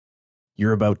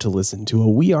You're about to listen to a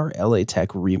We Are LA Tech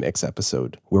remix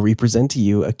episode where we present to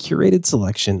you a curated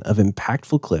selection of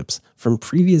impactful clips from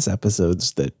previous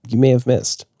episodes that you may have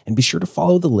missed. And be sure to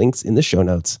follow the links in the show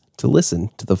notes to listen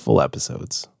to the full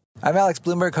episodes. I'm Alex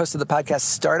Bloomberg, host of the podcast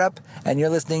Startup, and you're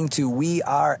listening to We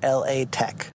Are LA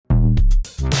Tech.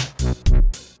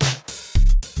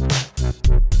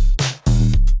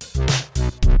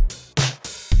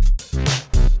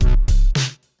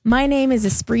 My name is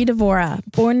Esprit Devora,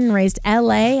 born and raised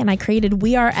LA, and I created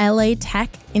We Are LA Tech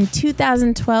in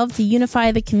 2012 to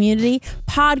unify the community.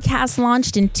 Podcast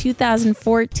launched in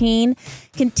 2014,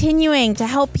 continuing to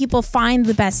help people find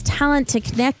the best talent, to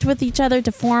connect with each other,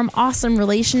 to form awesome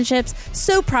relationships.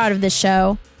 So proud of this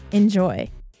show. Enjoy.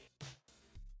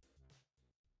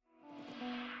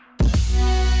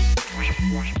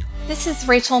 This is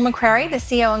Rachel McCrary, the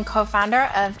CEO and co-founder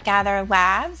of Gather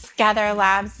Labs. Gather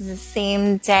Labs is a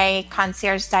same-day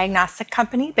concierge diagnostic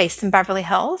company based in Beverly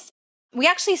Hills. We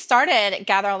actually started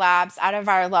Gather Labs out of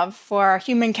our love for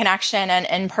human connection and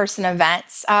in-person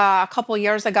events. A couple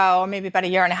years ago, or maybe about a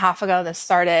year and a half ago, this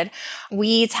started.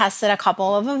 We tested a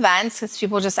couple of events because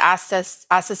people just asked us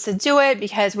to do it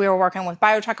because we were working with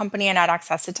biotech company and had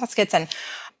access to test kits and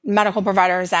medical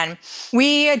providers, and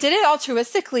we did it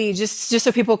altruistically, just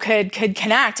so people could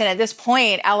connect. And at this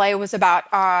point, LA was about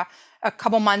a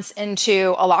couple months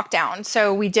into a lockdown,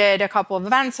 so we did a couple of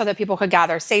events so that people could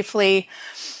gather safely.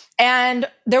 And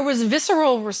there was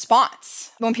visceral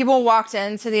response when people walked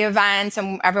into the events,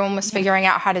 and everyone was figuring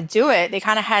out how to do it. They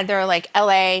kind of had their like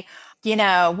LA, you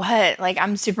know what, like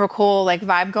I'm super cool, like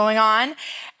vibe going on.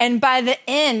 And by the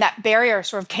end, that barrier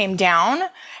sort of came down.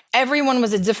 Everyone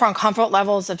was at different comfort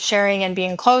levels of sharing and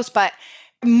being close, but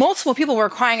multiple people were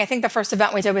crying. I think the first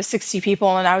event we did was 60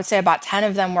 people, and I would say about 10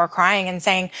 of them were crying and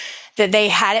saying that they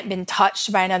hadn't been touched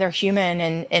by another human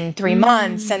in 3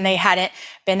 months, and they hadn't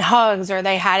been hugs, or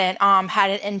they hadn't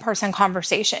had an in-person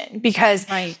conversation because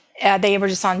they were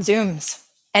just on Zooms.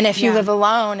 And if you live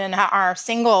alone and are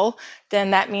single,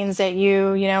 then that means that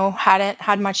you hadn't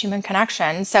had much human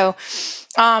connection. So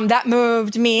that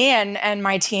moved me and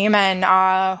my team, and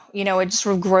it just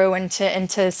sort of grew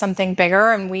into something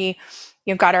bigger. And we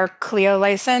got our CLIA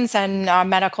license and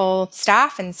medical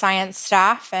staff and science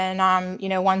staff, and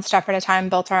one step at a time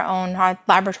built our own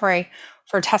laboratory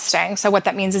for testing. So what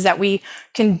that means is that we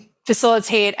can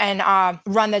facilitate and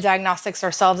run the diagnostics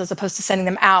ourselves as opposed to sending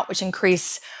them out, which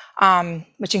increases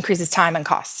time and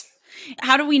costs.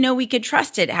 How do we know we could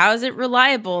trust it? How is it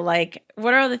reliable? Like,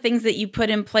 what are the things that you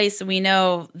put in place so we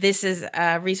know this is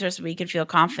a resource we could feel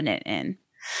confident in?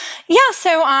 Yeah,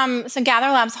 so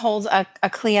Gather Labs holds a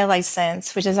CLIA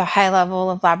license, which is a high level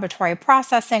of laboratory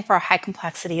processing for high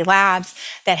complexity labs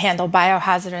that handle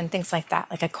biohazard and things like that,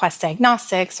 like a Quest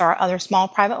Diagnostics or other small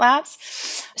private labs.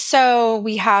 So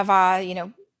we have,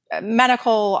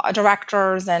 medical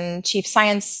directors and chief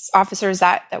science officers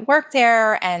that work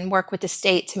there and work with the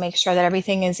state to make sure that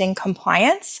everything is in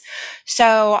compliance. So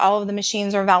all of the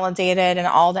machines are validated, and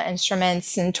all the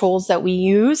instruments and tools that we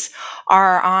use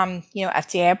are,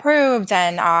 FDA approved.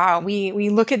 And we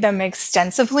look at them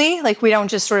extensively. Like, we don't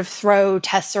just sort of throw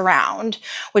tests around,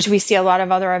 which we see a lot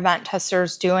of other event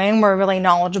testers doing. We're really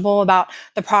knowledgeable about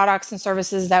the products and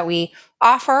services that we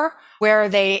offer, where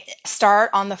they start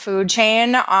on the food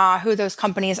chain, who those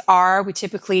companies are. We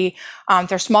typically, if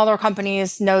they're smaller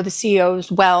companies, know the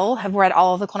CEOs well, have read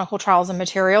all of the clinical trials and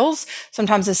materials,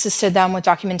 sometimes assisted them with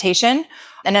documentation.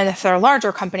 And then if they're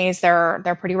larger companies,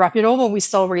 they're pretty reputable, but we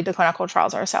still read the clinical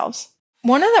trials ourselves.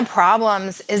 One of the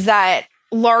problems is that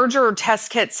larger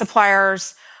test kit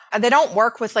suppliers, they don't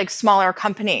work with like smaller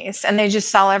companies, and they just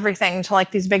sell everything to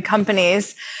like these big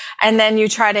companies. And then you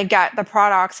try to get the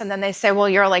products, and then they say, well,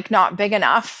 you're like not big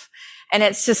enough. And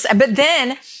it's just, but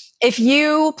then if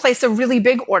you place a really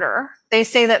big order, they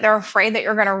say that they're afraid that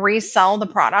you're going to resell the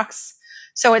products.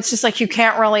 So it's just like, you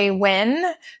can't really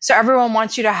win. So everyone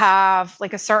wants you to have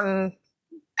like a certain,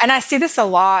 and I see this a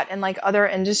lot in like other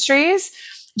industries,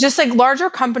 just like larger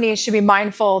companies should be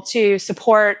mindful to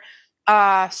support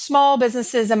small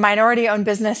businesses and minority-owned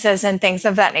businesses and things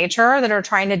of that nature that are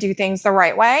trying to do things the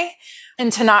right way,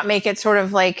 and to not make it sort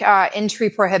of like entry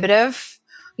prohibitive.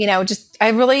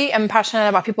 I really am passionate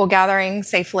about people gathering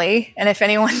safely. And if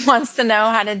anyone wants to know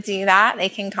how to do that, they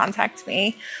can contact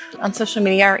me on social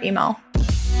media or email.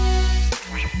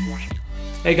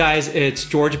 Hey guys, it's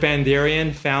George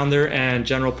Bandarian, founder and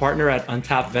general partner at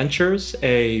Untapped Ventures,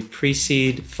 a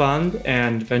pre-seed fund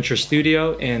and venture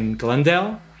studio in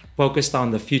Glendale, focused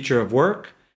on the future of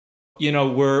work.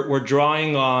 We're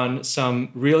drawing on some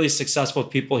really successful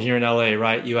people here in LA,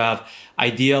 right? You have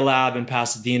Idea Lab in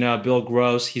Pasadena, Bill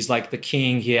Gross. He's like the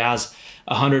king. He has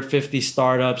 150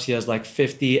 startups. He has like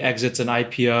 50 exits and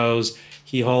IPOs.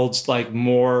 He holds like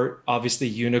more, obviously,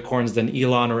 unicorns than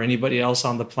Elon or anybody else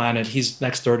on the planet. He's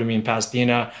next door to me in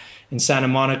Pasadena. In Santa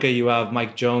Monica, you have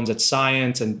Mike Jones at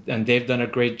Science, and they've done a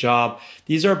great job.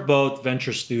 These are both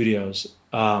venture studios.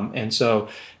 And so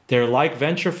they're like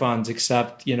venture funds,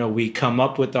 except, we come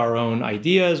up with our own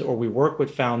ideas, or we work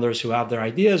with founders who have their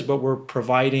ideas, but we're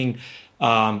providing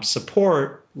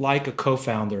support like a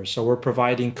co-founder. So we're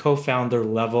providing co-founder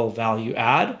level value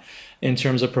add in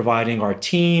terms of providing our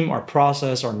team, our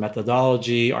process, our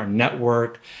methodology, our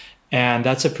network. And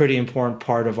that's a pretty important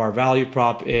part of our value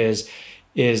prop is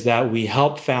that we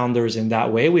help founders in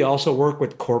that way. We also work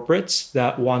with corporates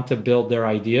that want to build their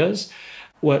ideas.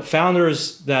 What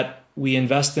founders that we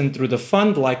invest in through the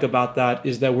fund like about that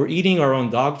is that we're eating our own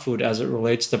dog food as it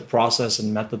relates to process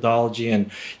and methodology.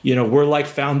 And, we're like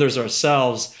founders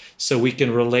ourselves, so we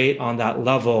can relate on that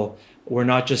level. We're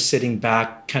not just sitting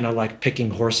back, kind of like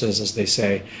picking horses, as they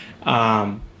say.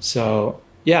 So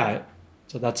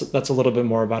that's a little bit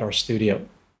more about our studio.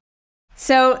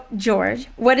 So, George,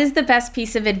 what is the best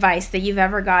piece of advice that you've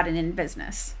ever gotten in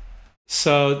business?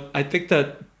 So I think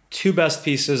that two best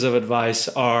pieces of advice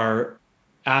are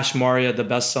Ash Maurya, the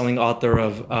best-selling author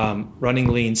of Running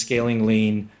Lean, Scaling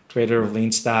Lean, creator of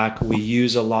Lean Stack. We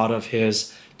use a lot of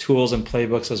his tools and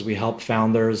playbooks as we help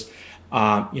founders.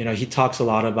 He talks a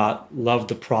lot about love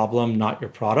the problem, not your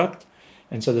product.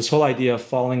 And so this whole idea of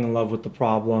falling in love with the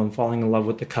problem, falling in love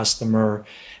with the customer,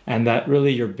 and that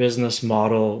really your business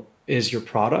model is your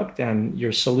product and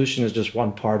your solution is just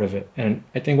one part of it. And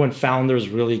I think when founders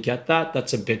really get that,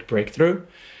 that's a big breakthrough.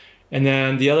 And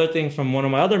then the other thing from one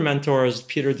of my other mentors,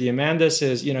 Peter Diamandis,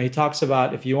 is, he talks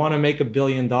about if you want to make $1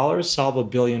 billion, solve a 1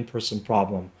 billion person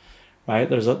problem, right?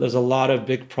 There's a lot of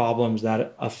big problems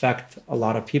that affect a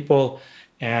lot of people.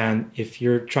 And if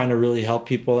you're trying to really help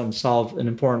people and solve an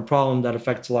important problem that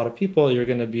affects a lot of people, you're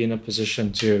going to be in a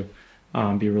position to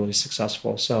be really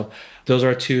successful. So those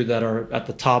are two that are at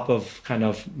the top of kind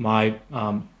of my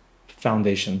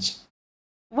foundations.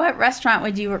 What restaurant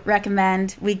would you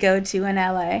recommend we go to in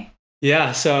LA?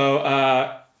 Yeah, so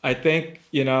I think,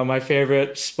 my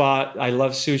favorite spot, I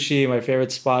love sushi. My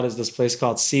favorite spot is this place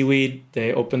called Seaweed.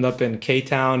 They opened up in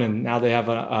K-Town, and now they have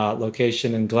a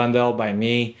location in Glendale by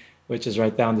me, which is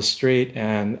right down the street.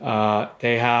 And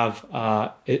they have,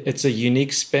 it's a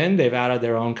unique spin. They've added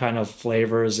their own kind of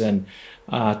flavors and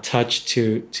touch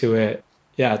to it.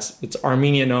 Yeah, it's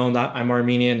Armenian owned. I'm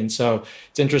Armenian. And so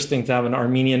it's interesting to have an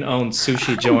Armenian owned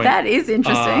sushi joint. That is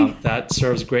interesting. That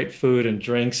serves great food and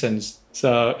drinks. And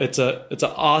so it's an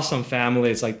awesome family.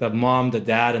 It's like the mom, the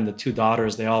dad, and the 2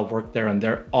 daughters, they all work there and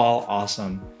they're all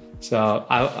awesome. So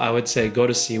I would say go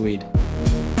to Seaweed.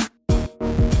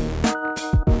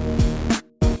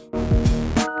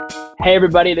 Hey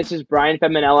everybody, this is Brian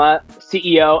Feminella,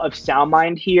 CEO of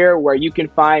SoundMind here, where you can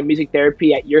find music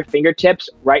therapy at your fingertips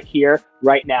right here,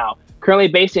 right now. Currently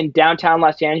based in downtown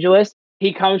Los Angeles.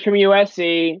 He comes from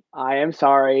USC. I am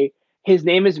sorry. His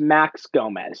name is Max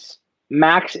Gomez.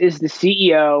 Max is the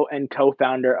CEO and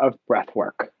co-founder of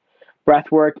Breathwork.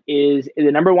 Breathwork is the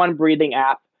 #1 breathing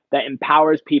app that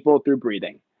empowers people through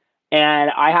breathing.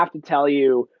 And I have to tell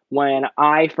you, when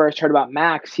I first heard about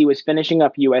Max, he was finishing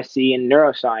up USC in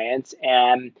neuroscience,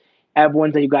 and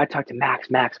everyone's like, you got to talk to Max.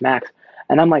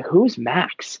 And I'm like, who's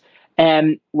Max?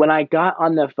 And when I got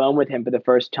on the phone with him for the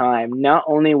first time, not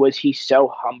only was he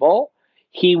so humble,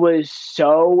 he was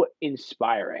so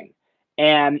inspiring.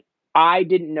 And I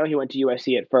didn't know he went to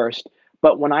USC at first,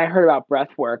 but when I heard about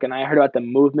Breathwork and I heard about the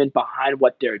movement behind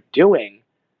what they're doing,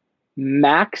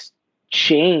 Max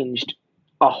changed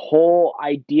a whole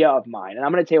idea of mine. And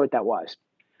I'm going to tell you what that was.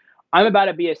 I'm about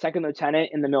to be a second lieutenant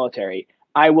in the military.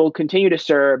 I will continue to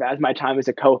serve as my time as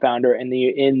a co-founder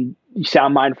in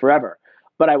SoundMind forever.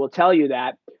 But I will tell you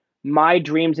that my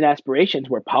dreams and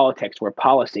aspirations were politics, were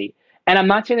policy. And I'm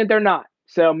not saying that they're not.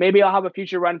 So maybe I'll have a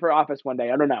future run for office one day.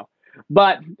 I don't know.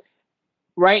 But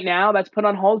right now, that's put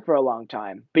on hold for a long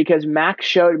time because Max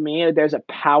showed me that there's a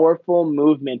powerful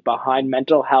movement behind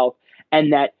mental health,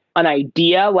 and that an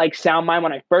idea like SoundMind,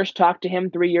 when I first talked to him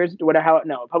probably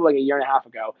like a year and a half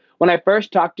ago, when I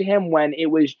first talked to him when it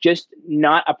was just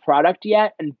not a product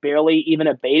yet and barely even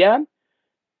a beta,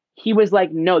 he was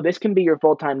like, no, this can be your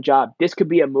full-time job. This could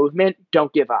be a movement.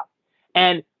 Don't give up.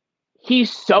 And he's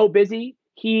so busy.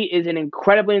 He is an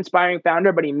incredibly inspiring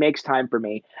founder, but he makes time for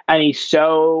me. And he's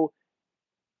so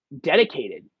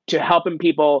dedicated to helping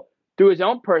people through his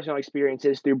own personal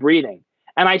experiences through breathing.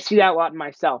 And I see that a lot in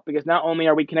myself because not only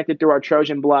are we connected through our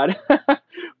Trojan blood,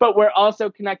 but we're also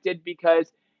connected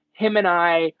because him and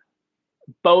I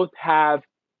both have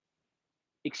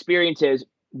experiences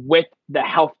with the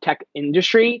health tech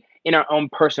industry in our own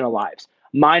personal lives.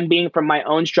 Mine being from my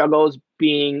own struggles,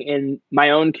 being in my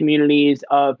own communities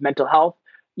of mental health,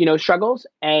 struggles,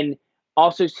 and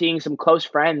also seeing some close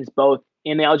friends, both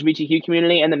in the LGBTQ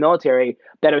community and the military,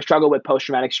 that have struggled with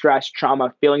post-traumatic stress,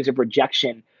 trauma, feelings of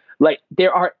rejection. Like,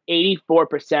 there are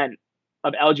 84%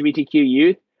 of LGBTQ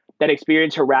youth that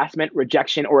experience harassment,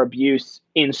 rejection, or abuse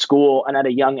in school and at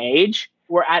a young age.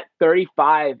 We're at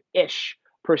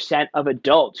 35-ish% of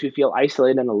adults who feel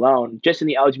isolated and alone just in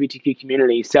the LGBTQ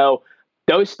community. So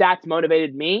those stats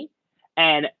motivated me,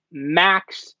 and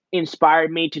Max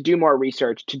inspired me to do more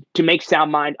research, to make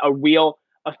SoundMind a real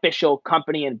official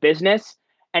company and business.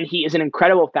 And he is an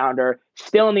incredible founder,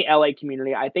 still in the LA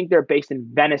community. I think they're based in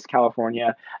Venice,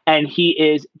 California. And he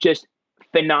is just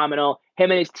phenomenal.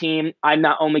 Him and his team, I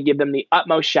not only give them the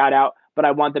utmost shout out, but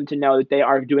I want them to know that they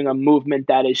are doing a movement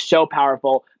that is so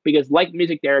powerful, because like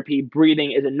music therapy,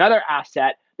 breathing is another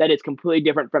asset that is completely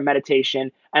different from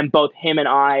meditation. And both him and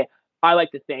I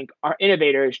like to think, are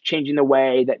innovators changing the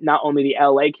way that not only the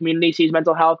LA community sees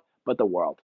mental health, but the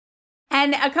world.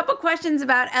 And a couple questions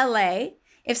about LA.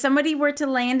 If somebody were to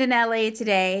land in LA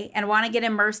today and want to get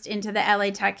immersed into the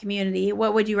LA tech community,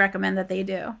 what would you recommend that they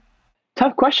do?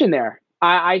 Tough question there.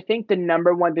 I think the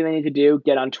number one thing they need to do,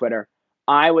 get on Twitter.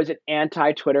 I was an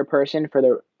anti-Twitter person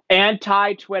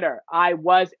anti-Twitter. I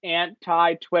was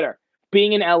anti-Twitter.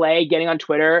 Being in LA, getting on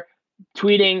Twitter,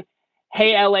 tweeting,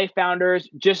 "Hey, LA founders,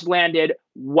 just landed.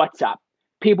 What's up?"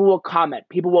 People will comment,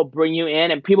 people will bring you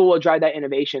in, and people will drive that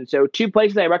innovation. So 2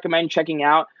 places I recommend checking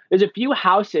out. There's a few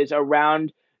houses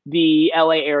around the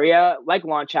LA area, like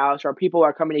Launch House, where people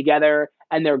are coming together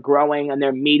and they're growing and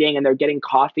they're meeting and they're getting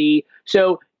coffee.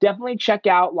 So definitely check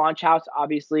out Launch House.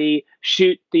 Obviously,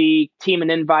 shoot the team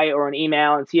an invite or an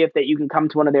email and see if that you can come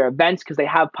to one of their events, because they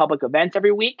have public events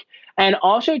every week. And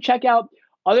also check out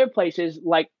other places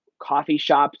like coffee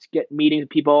shops, get meeting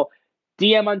people,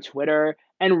 DM on Twitter,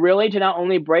 and really to not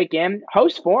only break in,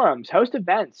 host forums, host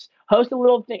events, host a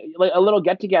little thing, like a little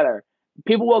get together.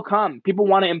 People will come. People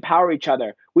want to empower each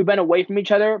other. We've been away from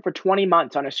each other for 20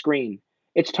 months on a screen.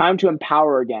 It's time to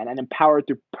empower again, and empower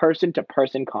through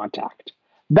person-to-person contact.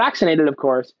 Vaccinated, of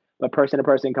course, but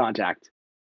person-to-person contact.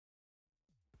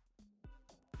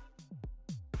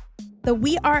 The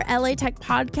We Are LA Tech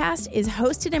podcast is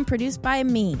hosted and produced by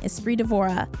me, Esprit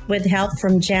Devora. With help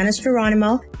from Janice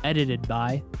Geronimo. Edited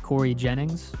by Corey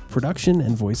Jennings. Production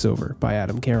and voiceover by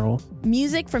Adam Carroll.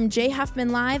 Music from Jay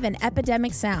Huffman Live and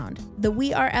Epidemic Sound. The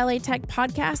We Are LA Tech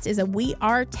podcast is a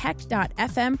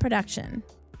wearetech.fm production.